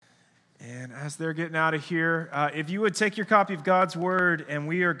And as they're getting out of here, if you would take your copy of God's Word, and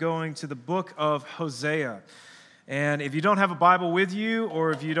we are going to the book of Hosea. And if you don't have a Bible with you,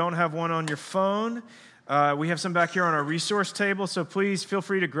 or if you don't have one on your phone, we have some back here on our resource table, so please feel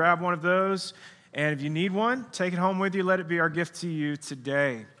free to grab one of those. And if you need one, take it home with you. Let it be our gift to you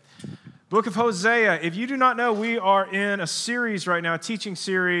today. Book of Hosea. If you do not know, we are in a series right now, a teaching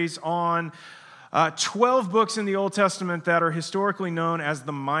series on 12 books in the Old Testament that are historically known as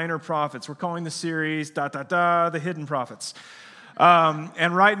the minor prophets. We're calling the series, the hidden prophets.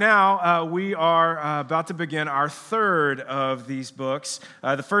 And right now, we are about to begin our third of these books.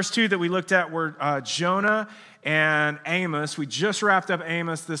 The first two that we looked at were Jonah and Amos. We just wrapped up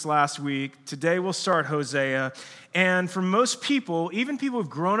Amos this last week. Today we'll start Hosea. And for most people, even people who've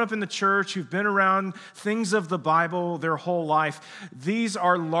grown up in the church, who've been around things of the Bible their whole life, these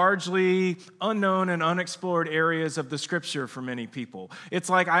are largely unknown and unexplored areas of the Scripture for many people. It's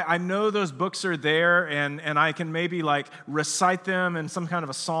like, I know those books are there, and I can maybe like recite them in some kind of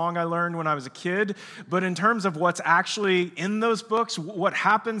a song I learned when I was a kid, but in terms of what's actually in those books, what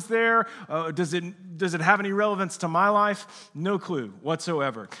happens there, does it have any relevance to my life? No clue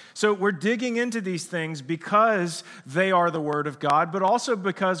whatsoever. So we're digging into these things because they are the Word of God, but also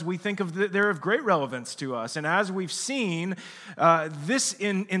because we think they're of great relevance to us. And as we've seen, this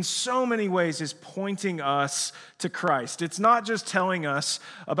in so many ways is pointing us to Christ. It's not just telling us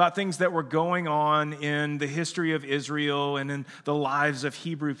about things that were going on in the history of Israel and in the lives of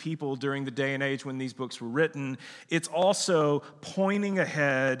Hebrew people during the day and age when these books were written. It's also pointing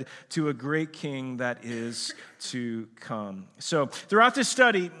ahead to a great king that is to come. So throughout this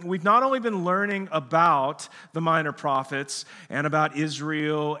study, we've not only been learning about the minor prophets and about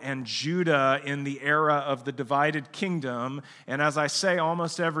Israel and Judah in the era of the divided kingdom, and as I say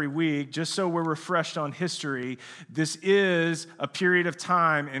almost every week, just so we're refreshed on history, this is a period of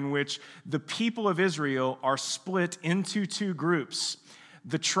time in which the people of Israel are split into two groups.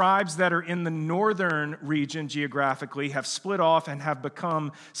 The tribes that are in the northern region geographically have split off and have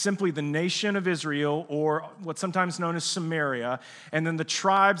become simply the nation of Israel, or what's sometimes known as Samaria. And then the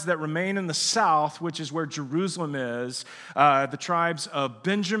tribes that remain in the south, which is where Jerusalem is, the tribes of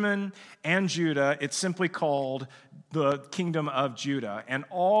Benjamin and Judah, it's simply called the kingdom of Judah. And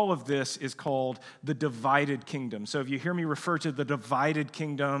all of this is called the divided kingdom. So if you hear me refer to the divided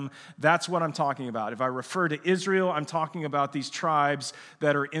kingdom, that's what I'm talking about. If I refer to Israel, I'm talking about these tribes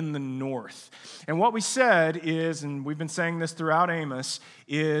that are in the north. And what we said is, and we've been saying this throughout Amos,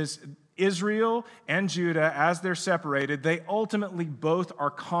 is Israel and Judah, as they're separated, they ultimately both are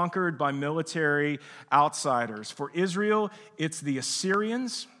conquered by military outsiders. For Israel, it's the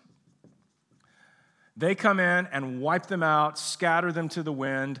Assyrians. They come in and wipe them out, scatter them to the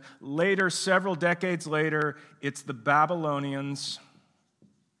wind. Later, several decades later, it's the Babylonians,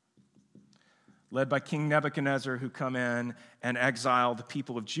 led by King Nebuchadnezzar, who come in and exile the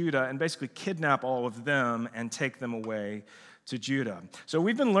people of Judah and basically kidnap all of them and take them away to Judah. So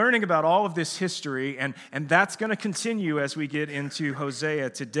we've been learning about all of this history, and that's going to continue as we get into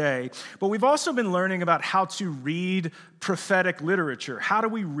Hosea today. But we've also been learning about how to read prophetic literature. How do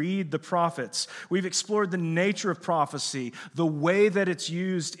we read the prophets? We've explored the nature of prophecy, the way that it's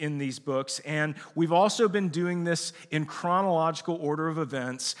used in these books, and we've also been doing this in chronological order of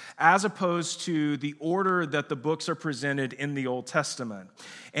events as opposed to the order that the books are presented in the Old Testament.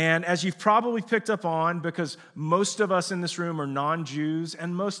 And as you've probably picked up on, because most of us in this room are non-Jews,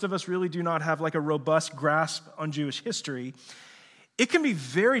 and most of us really do not have like a robust grasp on Jewish history, it can be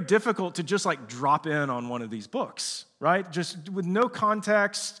very difficult to just like drop in on one of these books, right? Just with no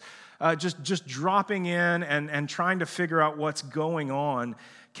context, just dropping in and trying to figure out what's going on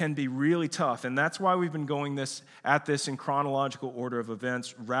can be really tough. And that's why we've been going at this in chronological order of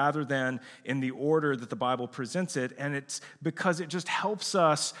events rather than in the order that the Bible presents it. And it's because it just helps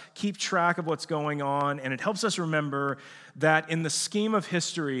us keep track of what's going on, and it helps us remember that in the scheme of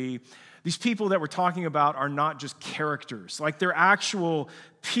history, these people that we're talking about are not just characters. Like, they're actual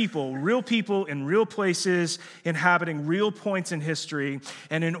people in real places, inhabiting real points in history.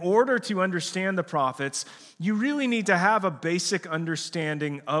 And in order to understand the prophets, you really need to have a basic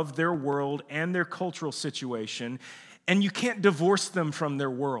understanding of their world and their cultural situation. And you can't divorce them from their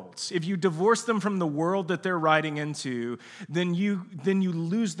worlds. If you divorce them from the world that they're writing into, then you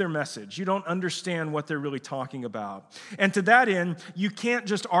lose their message. You don't understand what they're really talking about. And to that end, you can't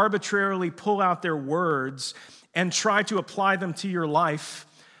just arbitrarily pull out their words and try to apply them to your life,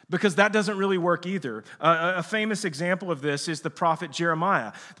 because that doesn't really work either. A famous example of this is the prophet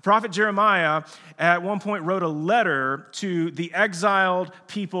Jeremiah. The prophet Jeremiah at one point wrote a letter to the exiled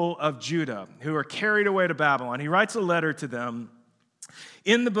people of Judah who are carried away to Babylon. He writes a letter to them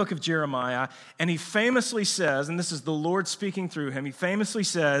in the book of Jeremiah, and he famously says, and this is the Lord speaking through him, he famously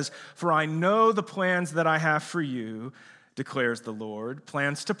says, "For I know the plans that I have for you, declares the Lord,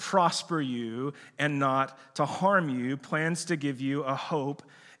 plans to prosper you and not to harm you, plans to give you a hope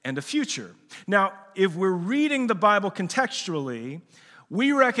and a future." Now, if we're reading the Bible contextually,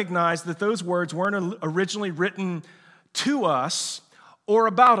 we recognize that those words weren't originally written to us or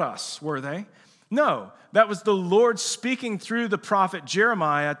about us, were they? No, that was the Lord speaking through the prophet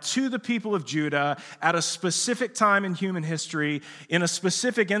Jeremiah to the people of Judah at a specific time in human history, in a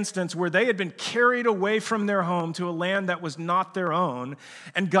specific instance where they had been carried away from their home to a land that was not their own.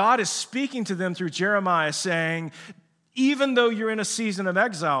 And God is speaking to them through Jeremiah saying, even though you're in a season of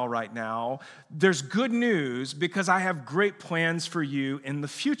exile right now, there's good news because I have great plans for you in the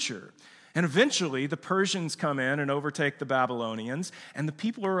future. And eventually, the Persians come in and overtake the Babylonians, and the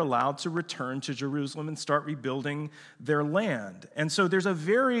people are allowed to return to Jerusalem and start rebuilding their land. And so there's a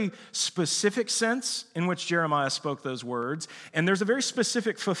very specific sense in which Jeremiah spoke those words, and there's a very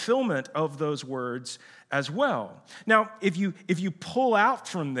specific fulfillment of those words as well. Now, if you pull out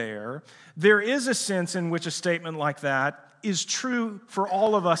from there, there is a sense in which a statement like that is true for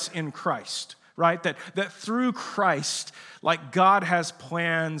all of us in Christ. Right? That through Christ, like God has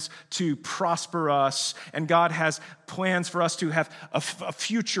plans to prosper us, and God has plans for us to have a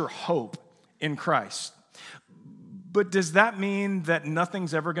future hope in Christ. But does that mean that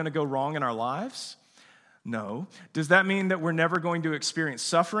nothing's ever going to go wrong in our lives? No. Does that mean that we're never going to experience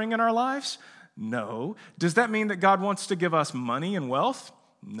suffering in our lives? No. Does that mean that God wants to give us money and wealth?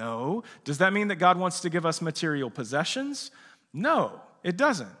 No. Does that mean that God wants to give us material possessions? No, it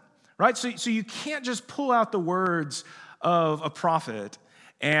doesn't. Right? So you can't just pull out the words of a prophet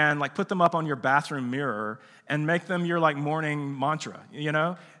and like put them up on your bathroom mirror and make them your like morning mantra,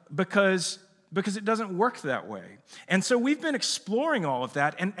 because it doesn't work that way. And so we've been exploring all of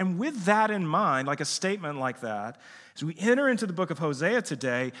that, and with that in mind, like a statement like that, as we enter into the book of Hosea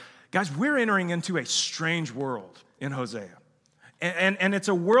today, guys, we're entering into a strange world in Hosea. And it's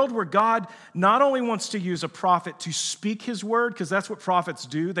a world where God not only wants to use a prophet to speak his word, because that's what prophets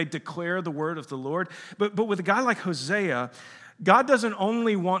do, they declare the word of the Lord, but with a guy like Hosea, God doesn't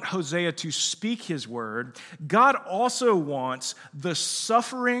only want Hosea to speak his word, God also wants the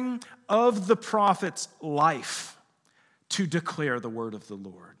suffering of the prophet's life to declare the word of the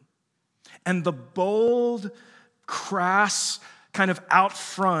Lord. And the bold, crass, kind of out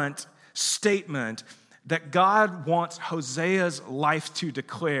front statement that God wants Hosea's life to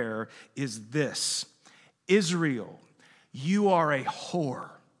declare is this: Israel, you are a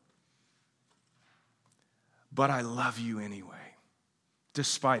whore, but I love you anyway,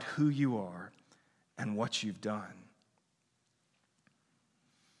 despite who you are and what you've done.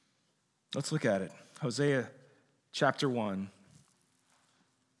 Let's look at it. Hosea chapter 1.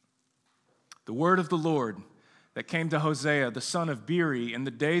 The word of the Lord that came to Hosea, the son of Beeri, in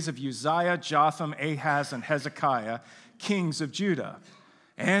the days of Uzziah, Jotham, Ahaz, and Hezekiah, kings of Judah,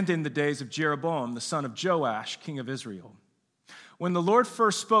 and in the days of Jeroboam, the son of Joash, king of Israel. When the Lord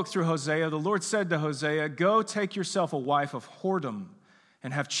first spoke through Hosea, the Lord said to Hosea, "Go take yourself a wife of whoredom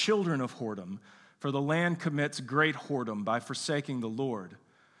and have children of whoredom, for the land commits great whoredom by forsaking the Lord."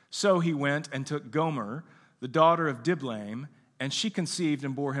 So he went and took Gomer, the daughter of Diblaim, and she conceived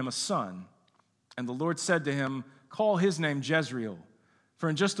and bore him a son. And the Lord said to him, "Call his name Jezreel, for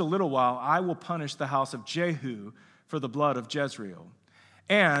in just a little while I will punish the house of Jehu for the blood of Jezreel.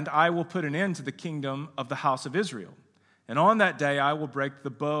 And I will put an end to the kingdom of the house of Israel. And on that day I will break the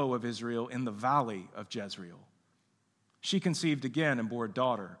bow of Israel in the valley of Jezreel." She conceived again and bore a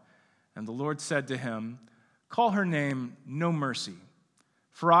daughter. And the Lord said to him, "Call her name No Mercy,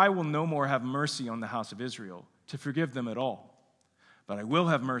 for I will no more have mercy on the house of Israel to forgive them at all. But I will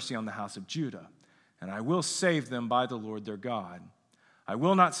have mercy on the house of Judah, and I will save them by the Lord their God. I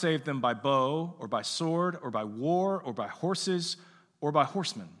will not save them by bow or by sword or by war or by horses or by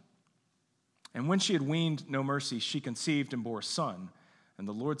horsemen." And when she had weaned No Mercy, she conceived and bore a son. And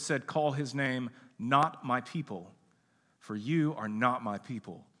the Lord said, "Call his name Not My People, for you are not my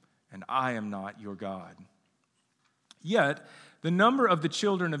people, and I am not your God. Yet the number of the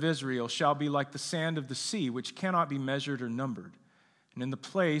children of Israel shall be like the sand of the sea, which cannot be measured or numbered. And in the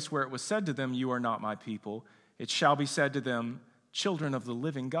place where it was said to them, 'You are not my people,' it shall be said to them, 'Children of the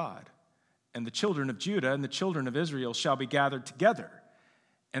living God.' And the children of Judah and the children of Israel shall be gathered together,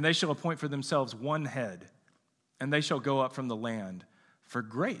 and they shall appoint for themselves one head, and they shall go up from the land, for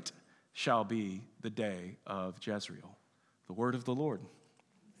great shall be the day of Jezreel." The word of the Lord.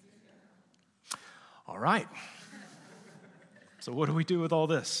 All right. So what do we do with all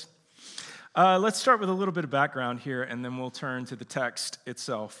this? Let's start with a little bit of background here, and then we'll turn to the text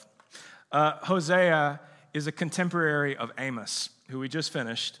itself. Hosea is a contemporary of Amos, who we just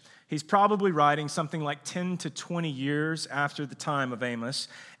finished. He's probably writing something like 10 to 20 years after the time of Amos,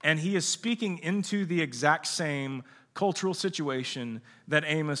 and he is speaking into the exact same cultural situation that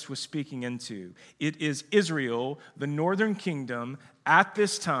Amos was speaking into. It is Israel, the northern kingdom, at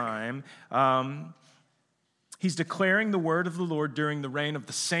this time. He's declaring the word of the Lord during the reign of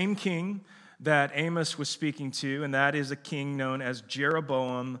the same king that Amos was speaking to, and that is a king known as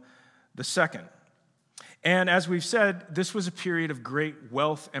Jeroboam II. And as we've said, this was a period of great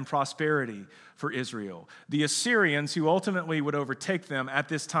wealth and prosperity for Israel. The Assyrians, who ultimately would overtake them at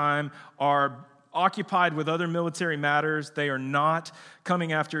this time, are occupied with other military matters. They are not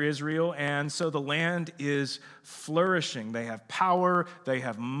coming after Israel, and so the land is flourishing. They have power, they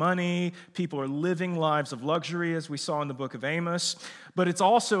have money, people are living lives of luxury, as we saw in the book of Amos, but it's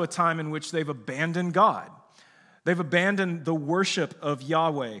also a time in which they've abandoned God. They've abandoned the worship of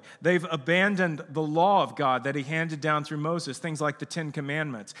Yahweh. They've abandoned the law of God that he handed down through Moses, things like the Ten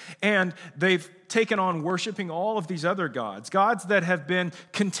Commandments. And they've taken on worshiping all of these other gods, gods that have been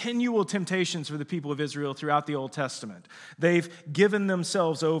continual temptations for the people of Israel throughout the Old Testament. They've given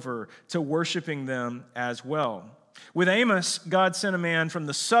themselves over to worshiping them as well. With Amos, God sent a man from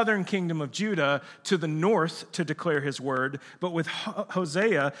the southern kingdom of Judah to the north to declare his word. But with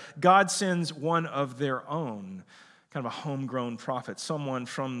Hosea, God sends one of their own, kind of a homegrown prophet, someone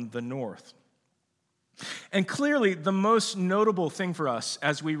from the north. And clearly, the most notable thing for us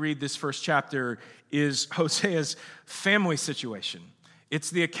as we read this first chapter is Hosea's family situation.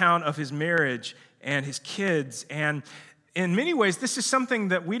 It's the account of his marriage and his kids. And in many ways, this is something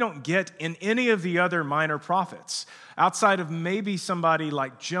that we don't get in any of the other minor prophets, outside of maybe somebody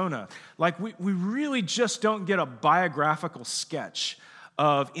like Jonah. Like, we really just don't get a biographical sketch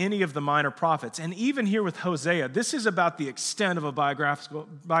of any of the minor prophets. And even here with Hosea, this is about the extent of a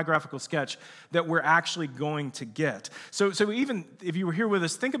biographical sketch that we're actually going to get. So even if you were here with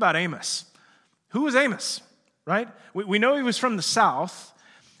us, think about Amos. Who was Amos, right? We know he was from the south,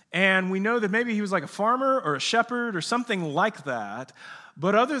 and we know that maybe he was like a farmer or a shepherd or something like that.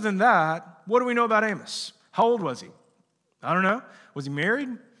 But other than that, what do we know about Amos? How old was he? I don't know. Was he married?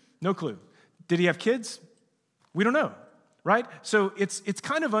 No clue. Did he have kids? We don't know, right? So it's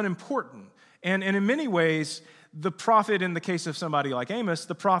kind of unimportant. And in many ways, the prophet, in the case of somebody like Amos,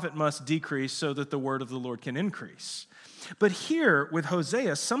 the prophet must decrease so that the word of the Lord can increase. But here with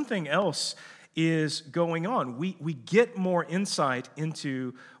Hosea, something else is going on. We get more insight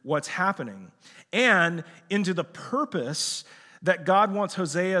into what's happening and into the purpose that God wants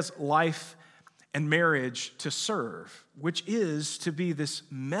Hosea's life and marriage to serve, which is to be this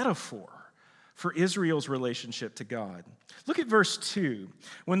metaphor for Israel's relationship to God. Look at verse 2.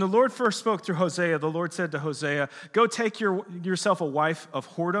 When the Lord first spoke through Hosea, the Lord said to Hosea, "Go take yourself a wife of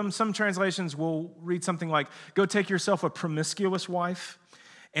whoredom." Some translations will read something like, "Go take yourself a promiscuous wife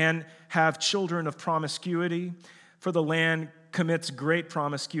and have children of promiscuity, for the land commits great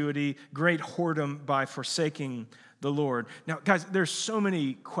promiscuity, great whoredom by forsaking the Lord." Now, guys, there's so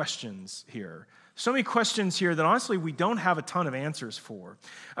many questions here. So many questions here that honestly we don't have a ton of answers for.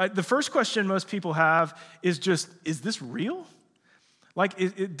 The first question most people have is just, is this real? Like,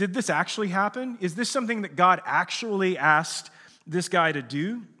 did this actually happen? Is this something that God actually asked this guy to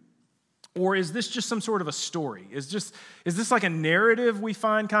do? Or is this just some sort of a story? Is this like a narrative we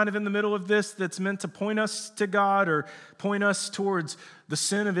find kind of in the middle of this that's meant to point us to God or point us towards the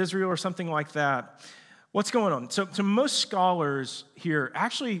sin of Israel or something like that? What's going on? So most scholars here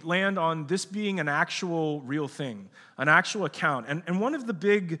actually land on this being an actual real thing, an actual account. And one of the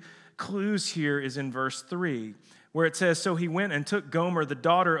big clues here is in verse 3, where it says, "So he went and took Gomer, the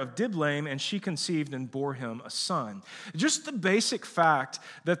daughter of Diblaim, and she conceived and bore him a son." Just the basic fact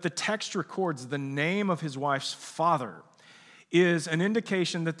that the text records the name of his wife's father is an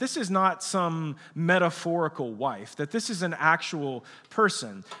indication that this is not some metaphorical wife, that this is an actual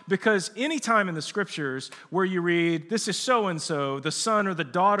person. Because any time in the scriptures where you read, "This is so-and-so, the son or the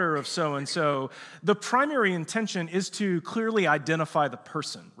daughter of so-and-so," the primary intention is to clearly identify the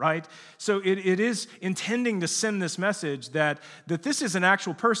person, right? So it is intending to send this message that this is an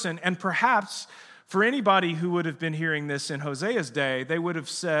actual person, and perhaps for anybody who would have been hearing this in Hosea's day, they would have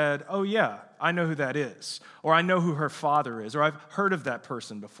said, "Oh yeah, I know who that is," or "I know who her father is," or "I've heard of that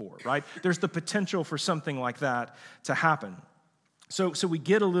person before," right? There's the potential for something like that to happen. So we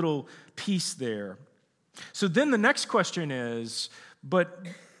get a little piece there. So then the next question is, but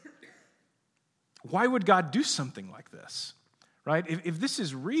why would God do something like this, right? If this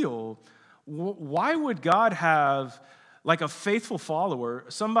is real, why would God have like a faithful follower,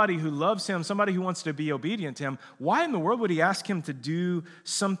 somebody who loves him, somebody who wants to be obedient to him, why in the world would he ask him to do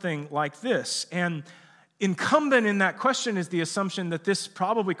something like this? And incumbent in that question is the assumption that this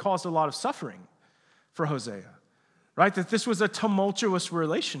probably caused a lot of suffering for Hosea, right? That this was a tumultuous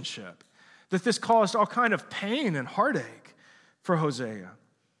relationship, that this caused all kind of pain and heartache for Hosea.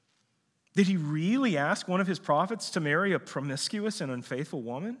 Did he really ask one of his prophets to marry a promiscuous and unfaithful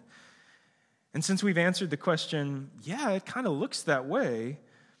woman? And since we've answered the question, yeah, it kind of looks that way,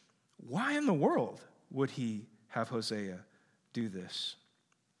 why in the world would he have Hosea do this?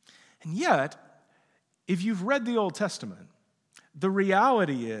 And yet, if you've read the Old Testament, the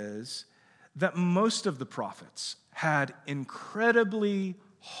reality is that most of the prophets had incredibly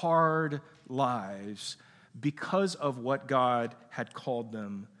hard lives because of what God had called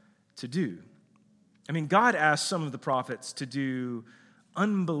them to do. I mean, God asked some of the prophets to do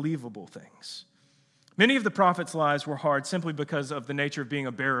unbelievable things. Many of the prophets' lives were hard simply because of the nature of being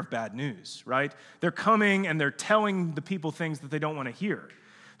a bearer of bad news, right? They're coming and they're telling the people things that they don't want to hear.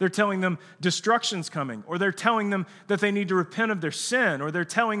 They're telling them destruction's coming, or they're telling them that they need to repent of their sin, or they're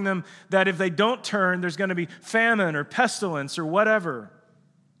telling them that if they don't turn, there's going to be famine or pestilence or whatever.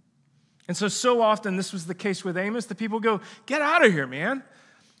 And so often this was the case with Amos. The people go, get out of here, man.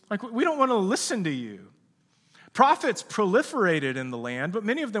 Like, we don't want to listen to you. Prophets proliferated in the land, but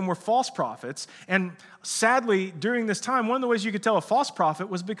many of them were false prophets. And sadly, during this time, one of the ways you could tell a false prophet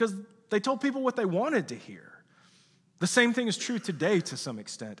was because they told people what they wanted to hear. The same thing is true today to some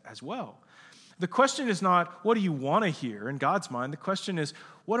extent as well. The question is not, what do you want to hear in God's mind? The question is,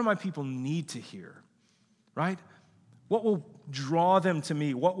 what do my people need to hear, right? What will draw them to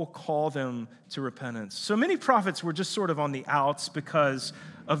me? What will call them to repentance? So many prophets were just sort of on the outs because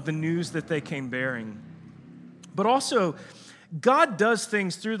of the news that they came bearing. But also, God does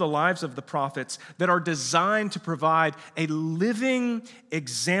things through the lives of the prophets that are designed to provide a living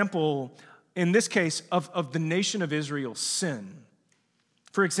example, in this case, of the nation of Israel's sin.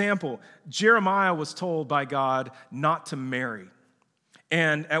 For example, Jeremiah was told by God not to marry.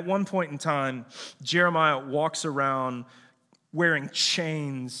 And at one point in time, Jeremiah walks around wearing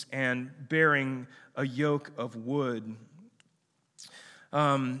chains and bearing a yoke of wood.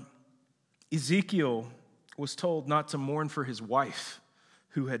 Ezekiel was told not to mourn for his wife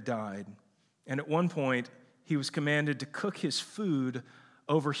who had died. And at one point, he was commanded to cook his food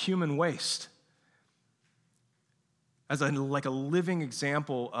over human waste as like a living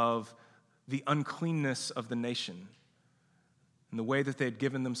example of the uncleanness of the nation and the way that they had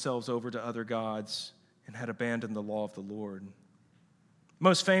given themselves over to other gods and had abandoned the law of the Lord.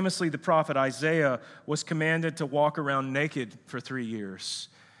 Most famously, the prophet Isaiah was commanded to walk around naked for 3 years,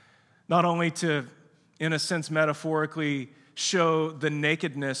 not only to, in a sense, metaphorically show the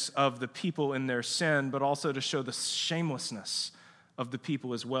nakedness of the people in their sin, but also to show the shamelessness of the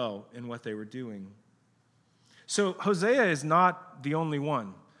people as well in what they were doing. So Hosea is not the only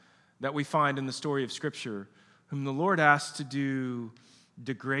one that we find in the story of Scripture whom the Lord asked to do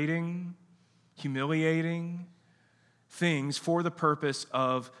degrading, humiliating things for the purpose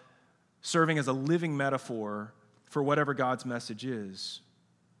of serving as a living metaphor for whatever God's message is.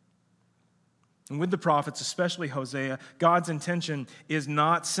 And with the prophets, especially Hosea, God's intention is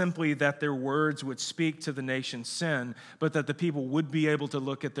not simply that their words would speak to the nation's sin, but that the people would be able to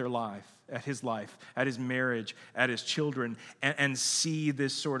look at their life, at his life, at his marriage, at his children, and see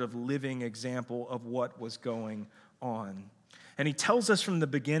this sort of living example of what was going on. And he tells us from the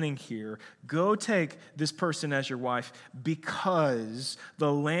beginning here, go take this person as your wife because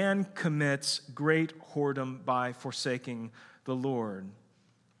the land commits great whoredom by forsaking the Lord.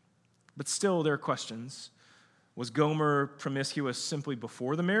 But still, there are questions. Was Gomer promiscuous simply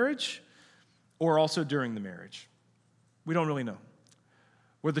before the marriage or also during the marriage? We don't really know.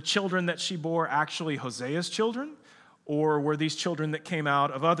 Were the children that she bore actually Hosea's children, or were these children that came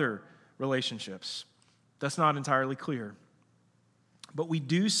out of other relationships? That's not entirely clear. But we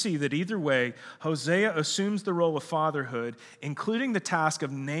do see that either way, Hosea assumes the role of fatherhood, including the task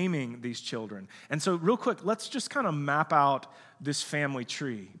of naming these children. And so real quick, let's just kind of map out this family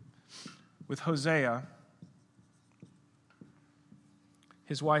tree. With Hosea,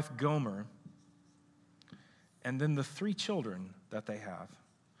 his wife Gomer, and then the 3 children that they have.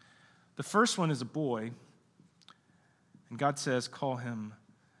 The first one is a boy, and God says, call him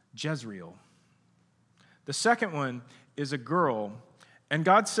Jezreel. The second one is a girl, and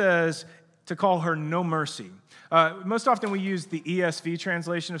God says to call her No Mercy. Most often we use the ESV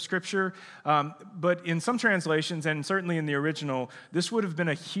translation of Scripture, but in some translations, and certainly in the original, this would have been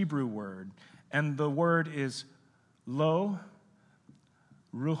a Hebrew word, and the word is Lo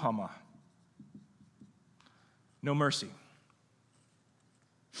Ruhamah. no mercy.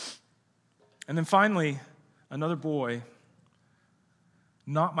 And then finally, another boy,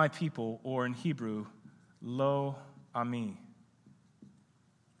 not my people, or in Hebrew, lo ami.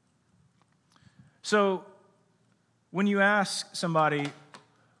 So when you ask somebody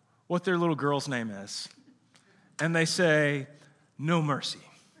what their little girl's name is, and they say, no mercy,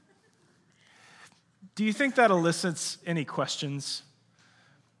 do you think that elicits any questions?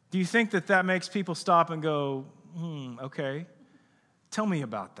 Do you think that makes people stop and go, okay, tell me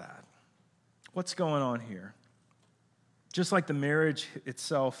about that. What's going on here? Just like the marriage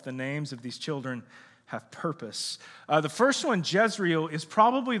itself, the names of these children have purpose. The first one, Jezreel, is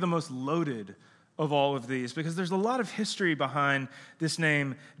probably the most loaded of all of these because there's a lot of history behind this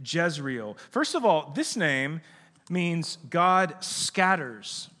name, Jezreel. First of all, this name means God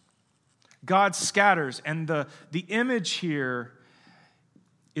scatters. God scatters. And the image here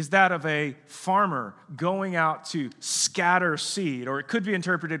is that of a farmer going out to scatter seed, or it could be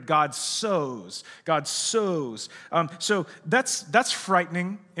interpreted God sows. God sows. So that's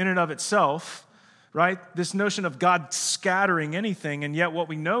frightening in and of itself, right? This notion of God scattering anything, and yet what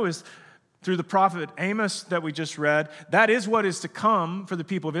we know is through the prophet Amos that we just read, that is what is to come for the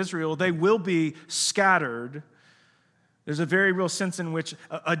people of Israel. They will be scattered. There's a very real sense in which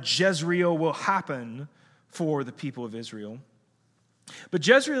a Jezreel will happen for the people of Israel. But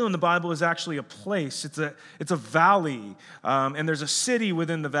Jezreel in the Bible is actually a place. It's a valley, and there's a city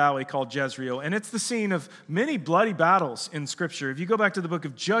within the valley called Jezreel, and it's the scene of many bloody battles in Scripture. If you go back to the book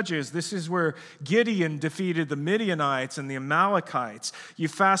of Judges, this is where Gideon defeated the Midianites and the Amalekites. You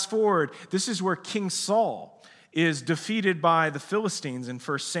fast forward, this is where King Saul is defeated by the Philistines in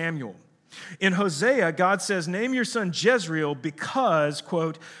 1 Samuel. In Hosea, God says, name your son Jezreel because,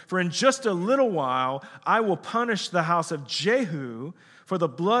 quote, for in just a little while I will punish the house of Jehu for the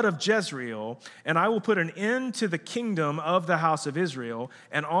blood of Jezreel, and I will put an end to the kingdom of the house of Israel,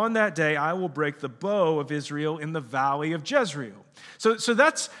 and on that day I will break the bow of Israel in the valley of Jezreel. So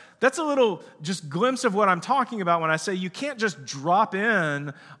that's a little just glimpse of what I'm talking about when I say you can't just drop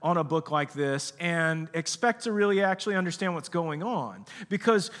in on a book like this and expect to really actually understand what's going on.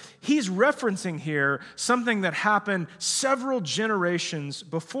 Because he's referencing here something that happened several generations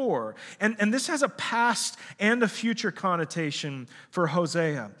before. And this has a past and a future connotation for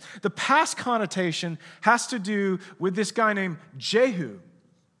Hosea. The past connotation has to do with this guy named Jehu.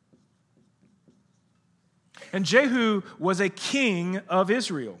 And Jehu was a king of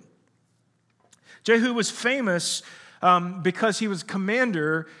Israel. Jehu was famous because he was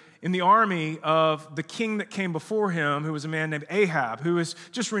commander in the army of the king that came before him, who was a man named Ahab, who was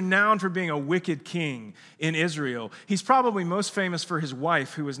just renowned for being a wicked king in Israel. He's probably most famous for his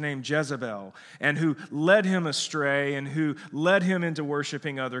wife, who was named Jezebel, and who led him astray and who led him into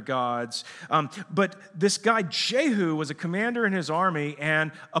worshiping other gods. But this guy Jehu was a commander in his army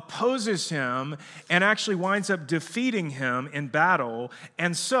and opposes him and actually winds up defeating him in battle.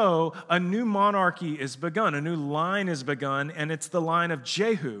 And so a new monarchy is begun, a new line is begun, and it's the line of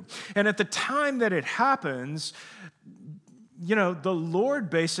Jehu. And at the time that it happens, the Lord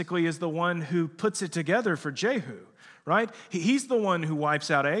basically is the one who puts it together for Jehu, right? He's the one who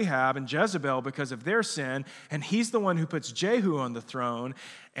wipes out Ahab and Jezebel because of their sin, and he's the one who puts Jehu on the throne.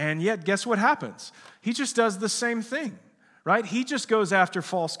 And yet, guess what happens? He just does the same thing, right? He just goes after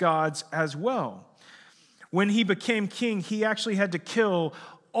false gods as well. When he became king, he actually had to kill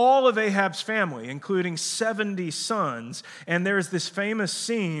all of Ahab's family, including 70 sons. And there's this famous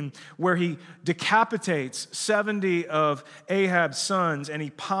scene where he decapitates 70 of Ahab's sons and he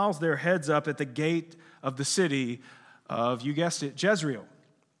piles their heads up at the gate of the city of, you guessed it, Jezreel.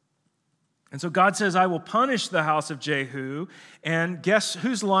 And so God says, I will punish the house of Jehu. And guess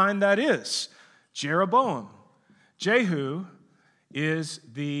whose line that is? Jeroboam. Jehu is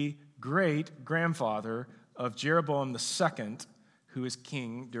the great-grandfather of Jeroboam II, who is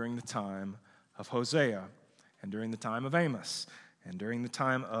king during the time of Hosea, and during the time of Amos, and during the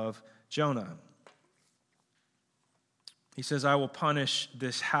time of Jonah. He says, I will punish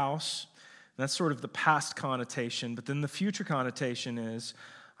this house. And that's sort of the past connotation, but then the future connotation is,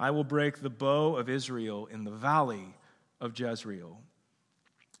 I will break the bow of Israel in the valley of Jezreel.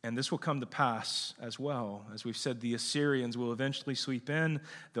 And this will come to pass as well. As we've said, the Assyrians will eventually sweep in.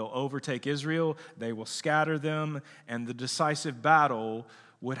 They'll overtake Israel. They will scatter them. And the decisive battle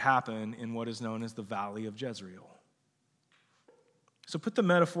would happen in what is known as the Valley of Jezreel. So put the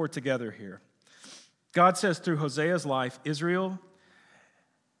metaphor together here. God says through Hosea's life, Israel,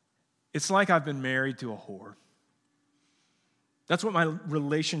 it's like I've been married to a whore. That's what my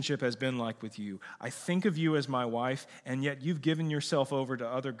relationship has been like with you. I think of you as my wife, and yet you've given yourself over to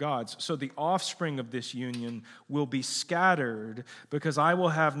other gods. So the offspring of this union will be scattered because I will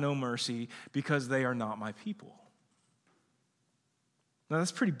have no mercy because they are not my people. Now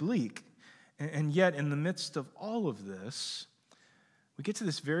that's pretty bleak. And yet in the midst of all of this, we get to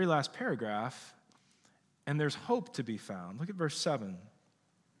this very last paragraph, and there's hope to be found. Look at verse 7.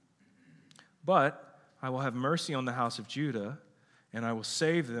 But I will have mercy on the house of Judah, and I will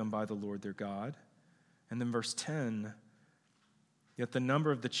save them by the Lord their God. And then verse 10, yet the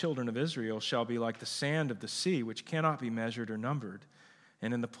number of the children of Israel shall be like the sand of the sea, which cannot be measured or numbered.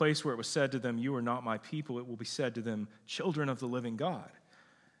 And in the place where it was said to them, you are not my people, it will be said to them, children of the living God.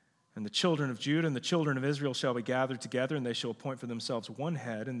 And the children of Judah and the children of Israel shall be gathered together, and they shall appoint for themselves one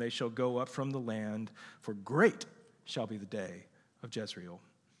head, and they shall go up from the land, for great shall be the day of Jezreel.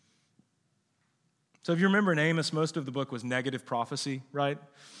 So if you remember in Amos, most of the book was negative prophecy, right?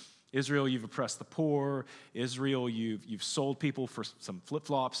 Israel, you've oppressed the poor. Israel, you've sold people for some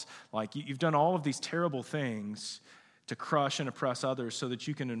flip-flops. Like you've done all of these terrible things to crush and oppress others so that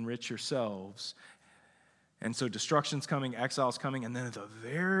you can enrich yourselves. And so destruction's coming, exile's coming, and then at the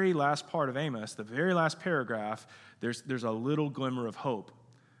very last part of Amos, the very last paragraph, there's a little glimmer of hope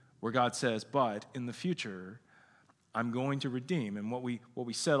where God says, but in the future, I'm going to redeem. And what we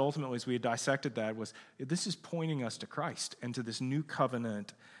said ultimately as we had dissected that was, this is pointing us to Christ and to this new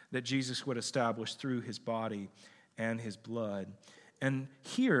covenant that Jesus would establish through his body and his blood. And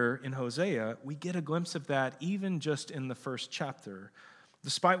here in Hosea, we get a glimpse of that even just in the first chapter.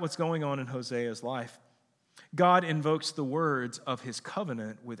 Despite what's going on in Hosea's life, God invokes the words of his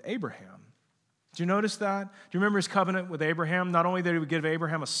covenant with Abraham. Do you notice that? Do you remember his covenant with Abraham? Not only that he would give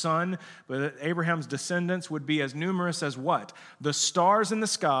Abraham a son, but that Abraham's descendants would be as numerous as what? The stars in the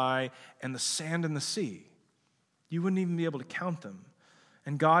sky and the sand in the sea. You wouldn't even be able to count them.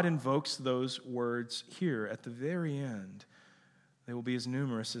 And God invokes those words here at the very end. They will be as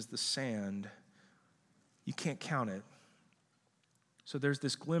numerous as the sand. You can't count it. So there's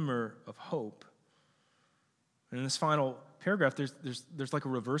this glimmer of hope. And in this final paragraph, there's like a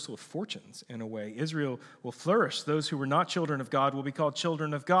reversal of fortunes in a way. Israel will flourish. Those who were not children of God will be called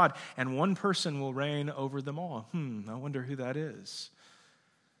children of God, and one person will reign over them all. I wonder who that is.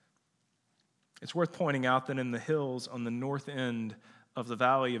 It's worth pointing out that in the hills on the north end of the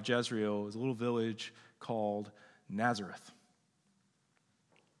valley of Jezreel is a little village called Nazareth.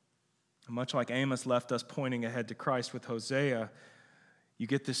 And much like Amos left us pointing ahead to Christ with Hosea, you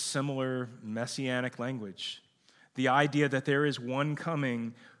get this similar messianic language. The idea that there is one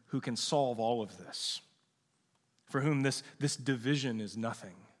coming who can solve all of this, for whom this division is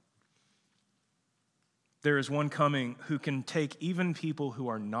nothing. There is one coming who can take even people who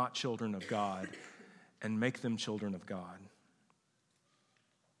are not children of God and make them children of God.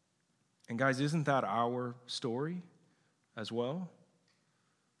 And guys, isn't that our story as well?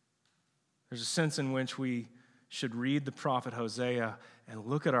 There's a sense in which we should read the prophet Hosea and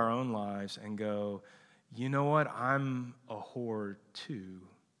look at our own lives and go, you know what? I'm a whore too.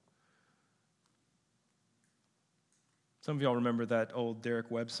 Some of y'all remember that old Derek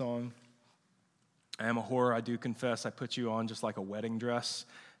Webb song? I am a whore, I do confess. I put you on just like a wedding dress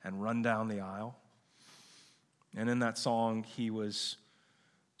and run down the aisle. And in that song, he was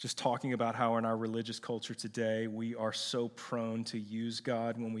just talking about how in our religious culture today, we are so prone to use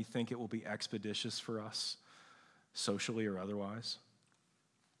God when we think it will be expeditious for us, socially or otherwise.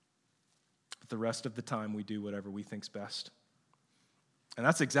 But the rest of the time, we do whatever we think's best. And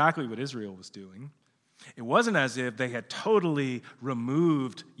that's exactly what Israel was doing. It wasn't as if they had totally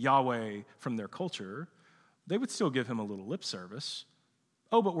removed Yahweh from their culture. They would still give him a little lip service.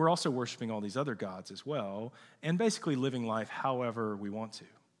 Oh, but we're also worshiping all these other gods as well, and basically living life however we want to.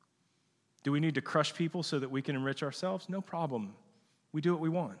 Do we need to crush people so that we can enrich ourselves? No problem. We do what we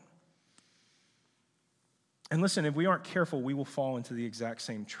want. And listen, if we aren't careful, we will fall into the exact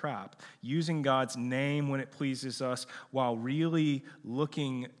same trap, using God's name when it pleases us while really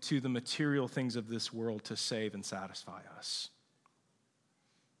looking to the material things of this world to save and satisfy us.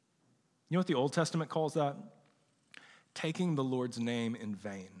 You know what the Old Testament calls that? Taking the Lord's name in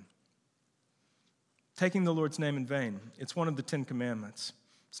vain. Taking the Lord's name in vain. It's one of the 10 Commandments.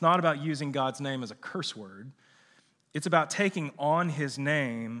 It's not about using God's name as a curse word. It's about taking on his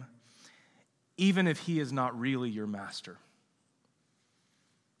name even if he is not really your master.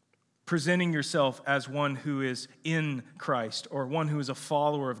 Presenting yourself as one who is in Christ or one who is a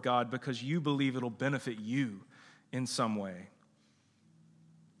follower of God because you believe it'll benefit you in some way.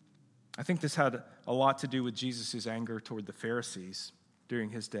 I think this had a lot to do with Jesus' anger toward the Pharisees during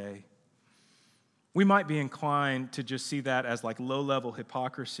his day. We might be inclined to just see that as like low-level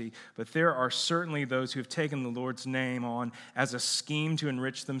hypocrisy, but there are certainly those who have taken the Lord's name on as a scheme to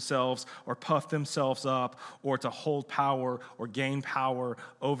enrich themselves or puff themselves up or to hold power or gain power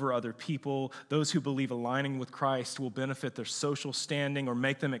over other people. Those who believe aligning with Christ will benefit their social standing or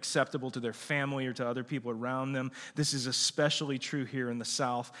make them acceptable to their family or to other people around them. This is especially true here in the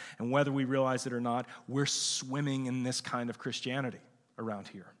South, and whether we realize it or not, we're swimming in this kind of Christianity around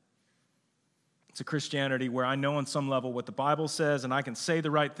here. It's a Christianity where I know on some level what the Bible says, and I can say the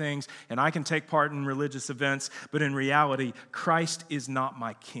right things, and I can take part in religious events, but in reality, Christ is not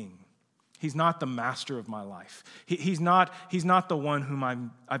my king. He's not the master of my life. He's not the one whom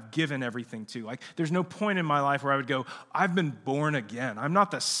I've given everything to. Like, there's no point in my life where I would go, I've been born again. I'm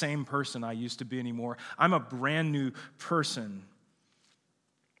not the same person I used to be anymore. I'm a brand new person.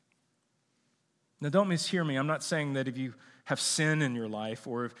 Now, don't mishear me. I'm not saying that if you have sin in your life,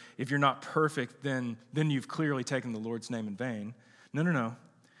 or if you're not perfect, then you've clearly taken the Lord's name in vain. No.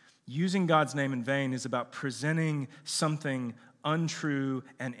 Using God's name in vain is about presenting something untrue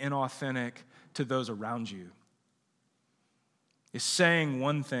and inauthentic to those around you. It's saying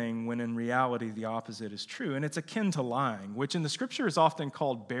one thing when in reality the opposite is true. And it's akin to lying, which in the scripture is often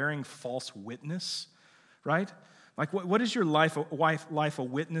called bearing false witness, right? Like, what is your life a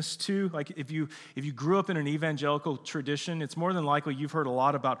witness to? Like, if you grew up in an evangelical tradition, it's more than likely you've heard a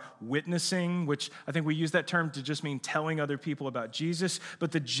lot about witnessing, which I think we use that term to just mean telling other people about Jesus.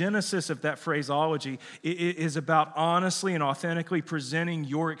 But the genesis of that phraseology is about honestly and authentically presenting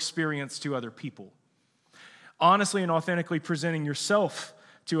your experience to other people. Honestly and authentically presenting yourself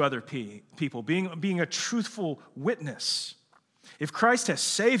to other people, being a truthful witness. If Christ has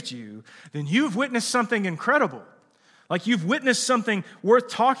saved you, then you've witnessed something incredible. Like, you've witnessed something worth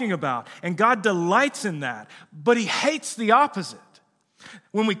talking about, and God delights in that, but he hates the opposite.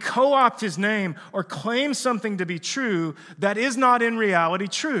 When we co-opt his name or claim something to be true that is not in reality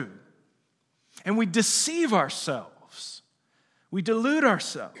true. And we deceive ourselves. We delude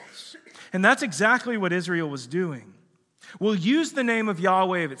ourselves. And that's exactly what Israel was doing. We'll use the name of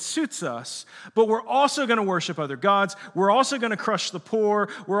Yahweh if it suits us, but we're also going to worship other gods. We're also going to crush the poor.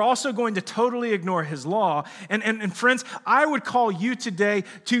 We're also going to totally ignore his law. And friends, I would call you today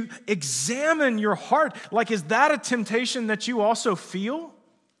to examine your heart. Like, is that a temptation that you also feel?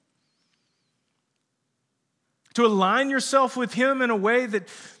 To align yourself with him in a way that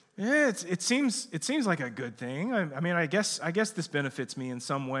it seems like a good thing. I mean, I guess this benefits me in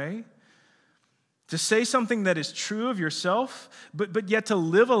some way. To say something that is true of yourself, but yet to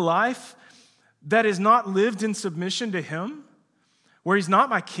live a life that is not lived in submission to him, where he's not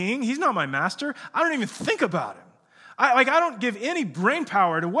my king, he's not my master. I don't even think about him. I don't give any brain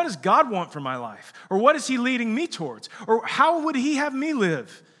power to what does God want for my life, or what is he leading me towards, or how would he have me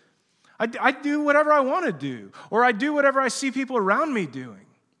live. I do whatever I want to do, or I do whatever I see people around me doing.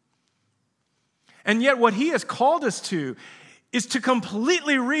 And yet what he has called us to is to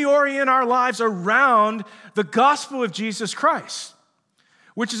completely reorient our lives around the gospel of Jesus Christ,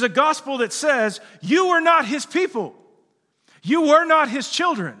 which is a gospel that says, you are not his people. You were not his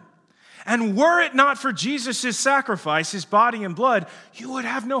children. And were it not for Jesus' sacrifice, his body and blood, you would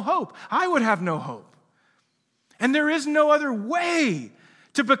have no hope. I would have no hope. And there is no other way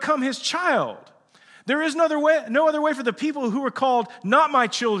to become his child. There is no other way for the people who were called not my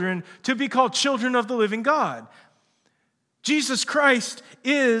children to be called children of the living God. Jesus Christ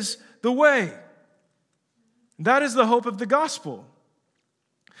is the way. That is the hope of the gospel.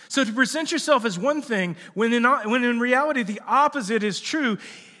 So to present yourself as one thing when in reality the opposite is true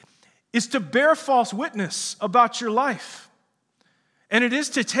is to bear false witness about your life. And it is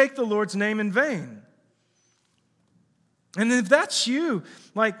to take the Lord's name in vain. And if that's you,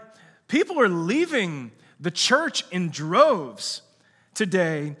 like, people are leaving the church in droves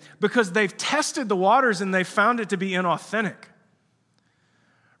today because they've tested the waters and they've found it to be inauthentic.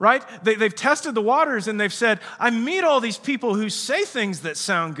 Right? They've tested the waters and they've said, I meet all these people who say things that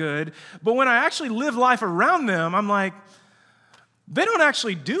sound good, but when I actually live life around them, I'm like, they don't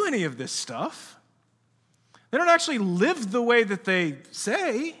actually do any of this stuff. They don't actually live the way that they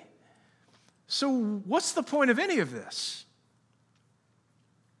say. So what's the point of any of this?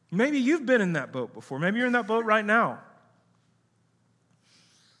 Maybe you've been in that boat before. Maybe you're in that boat right now.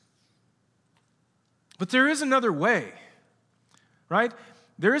 But there is another way, right?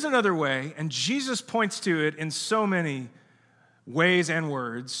 There is another way, and Jesus points to it in so many ways and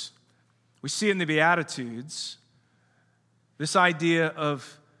words. We see it in the Beatitudes, this idea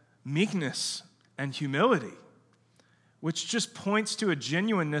of meekness and humility, which just points to a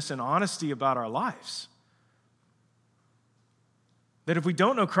genuineness and honesty about our lives. That if we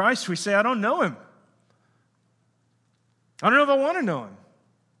don't know Christ, we say, I don't know him. I don't know if I want to know him.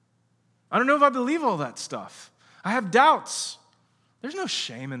 I don't know if I believe all that stuff. I have doubts. There's no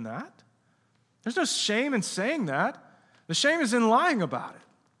shame in that. There's no shame in saying that. The shame is in lying about it.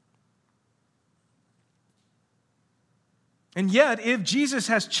 And yet, if Jesus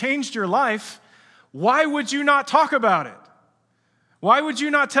has changed your life, why would you not talk about it? Why would you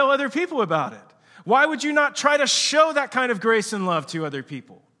not tell other people about it? Why would you not try to show that kind of grace and love to other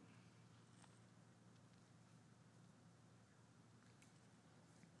people?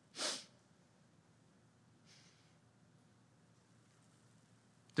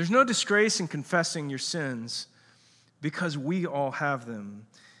 There's no disgrace in confessing your sins because we all have them.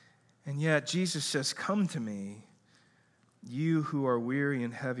 And yet Jesus says, "Come to me, you who are weary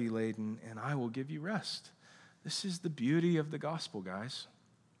and heavy laden, and I will give you rest." This is the beauty of the gospel, guys.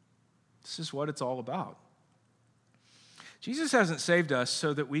 This is what it's all about. Jesus hasn't saved us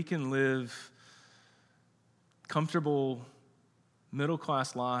so that we can live comfortable,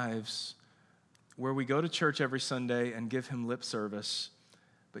 middle-class lives where we go to church every Sunday and give him lip service,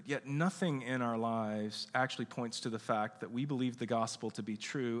 but yet nothing in our lives actually points to the fact that we believe the gospel to be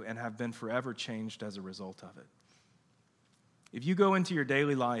true and have been forever changed as a result of it. If you go into your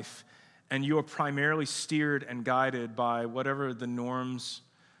daily life and you are primarily steered and guided by whatever the norms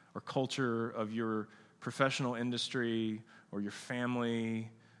or culture of your professional industry or your family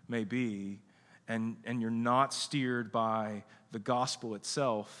may be, and you're not steered by the gospel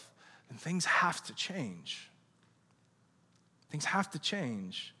itself, then things have to change. Things have to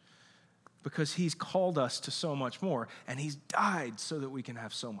change because he's called us to so much more, and he's died so that we can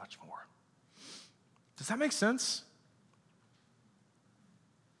have so much more. Does that make sense?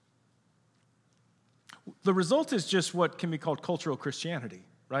 The result is just what can be called cultural Christianity,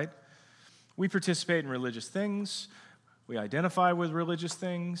 right? We participate in religious things. We identify with religious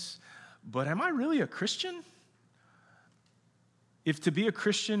things. But am I really a Christian? If to be a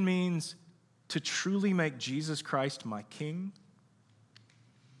Christian means to truly make Jesus Christ my King?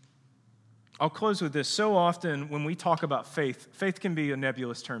 I'll close with this. So often when we talk about faith, faith can be a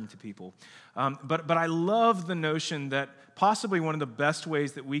nebulous term to people. But I love the notion that possibly one of the best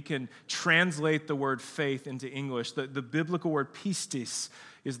ways that we can translate the word faith into English, the biblical word pistis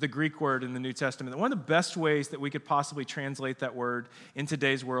is the Greek word in the New Testament. One of the best ways that we could possibly translate that word in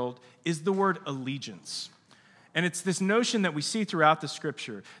today's world is the word allegiance. And it's this notion that we see throughout the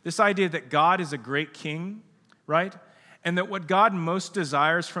scripture, this idea that God is a great king, right? And that what God most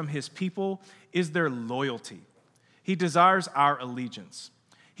desires from his people is their loyalty. He desires our allegiance.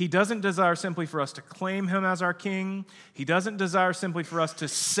 He doesn't desire simply for us to claim him as our king. He doesn't desire simply for us to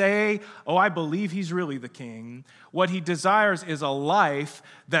say, "Oh, I believe he's really the king." What he desires is a life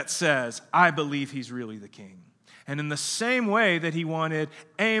that says, "I believe he's really the king." And in the same way that he wanted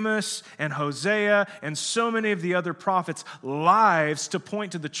Amos and Hosea and so many of the other prophets' lives to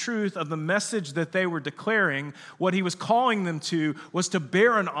point to the truth of the message that they were declaring, what he was calling them to was to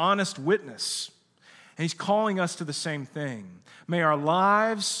bear an honest witness. And he's calling us to the same thing. May our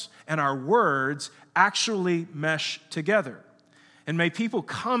lives and our words actually mesh together. And may people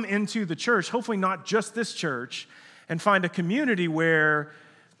come into the church, hopefully not just this church, and find a community where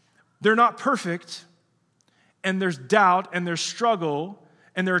they're not perfect, and there's doubt, and there's struggle,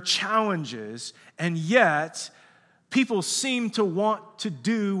 and there are challenges, and yet people seem to want to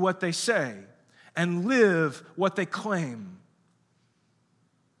do what they say and live what they claim.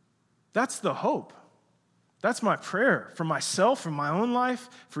 That's the hope. That's my prayer for myself, for my own life,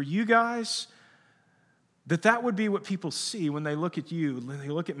 for you guys, that would be what people see when they look at you, when they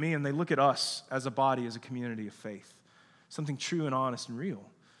look at me, and they look at us as a body, as a community of faith. Something true and honest and real.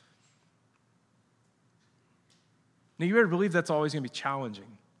 Now, you better believe that's always going to be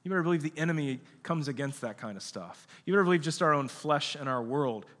challenging. You better believe the enemy comes against that kind of stuff. You better believe just our own flesh and our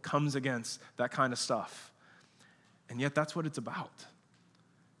world comes against that kind of stuff. And yet that's what it's about.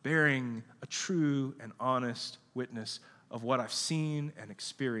 Bearing a true and honest witness of what I've seen and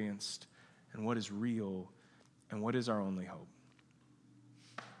experienced and what is real and what is our only hope.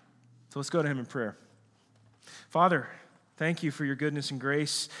 So let's go to him in prayer. Father, thank you for your goodness and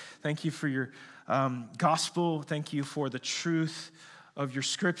grace. Thank you for your gospel. Thank you for the truth of your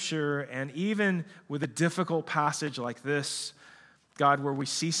scripture. And even with a difficult passage like this, God, where we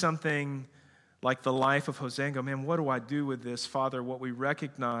see something like the life of Hosea and go, man, what do I do with this? Father, what we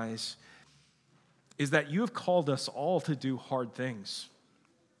recognize is that you have called us all to do hard things.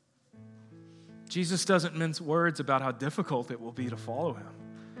 Jesus doesn't mince words about how difficult it will be to follow him.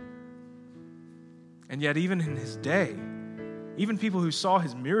 And yet even in his day, even people who saw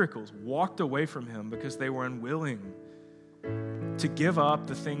his miracles walked away from him because they were unwilling to give up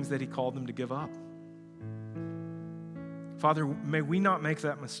the things that he called them to give up. Father, may we not make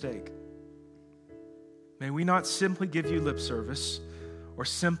that mistake. May we not simply give you lip service or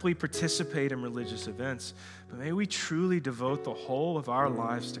simply participate in religious events, but may we truly devote the whole of our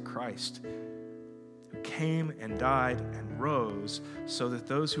lives to Christ, who came and died and rose so that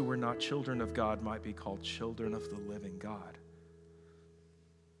those who were not children of God might be called children of the living God.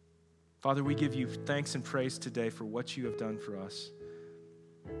 Father, we give you thanks and praise today for what you have done for us.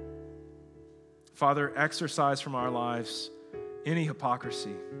 Father, exercise from our lives any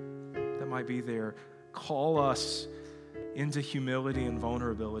hypocrisy that might be there. Call us into humility and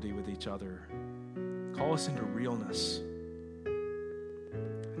vulnerability with each other. Call us into realness.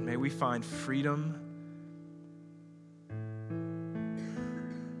 And may we find freedom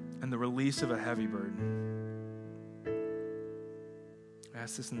and the release of a heavy burden. I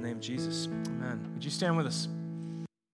ask this in the name of Jesus. Amen. Would you stand with us?